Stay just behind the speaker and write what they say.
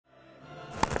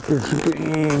It's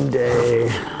game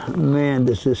day. Man,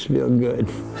 does this feel good.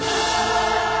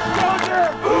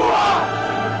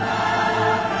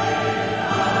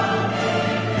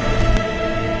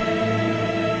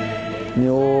 The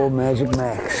old Magic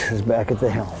Max is back at the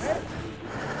helm.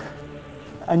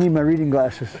 I need my reading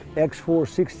glasses. X4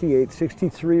 68,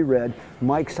 63 red.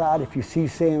 Mike's out. If you see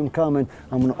Sam coming,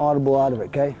 I'm going to audible out of it,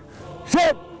 okay?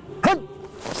 Set! Hut!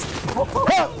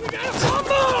 Hut! We got a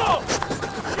fumble!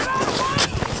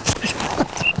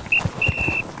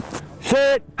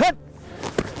 Set! Hut!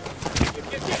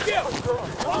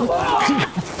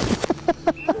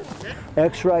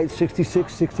 X right,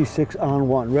 66, 66 on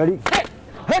one. Ready?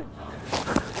 Hut!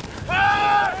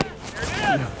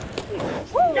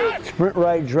 Sprint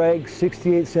right, drag,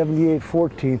 68, 78,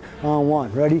 14 on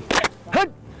one. Ready? Hut!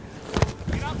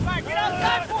 Get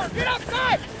outside for him! Get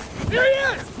outside! There he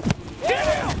is! Get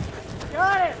him!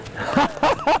 Got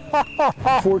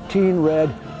it! 14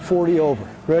 red, 40 over.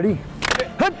 Ready?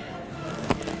 Hut!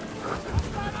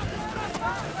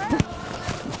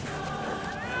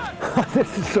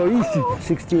 This is so easy.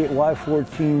 68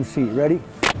 Y14C. Ready?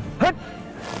 Hut!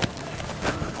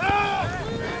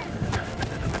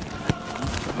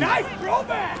 Nice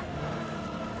throwback!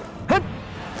 Hut!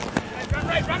 Run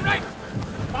right, run right!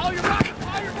 Follow your body,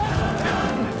 follow your body!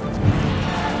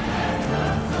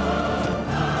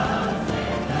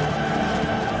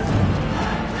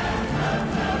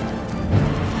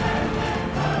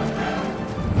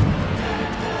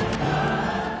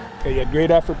 Okay, you had great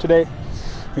effort today.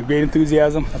 You had great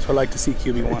enthusiasm. That's what I like to see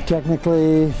QB1.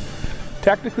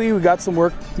 Technically, we got some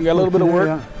work. We got a little bit of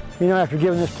work. You know, after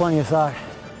giving this plenty of thought,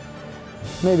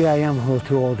 maybe I am a little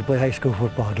too old to play high school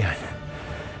football again.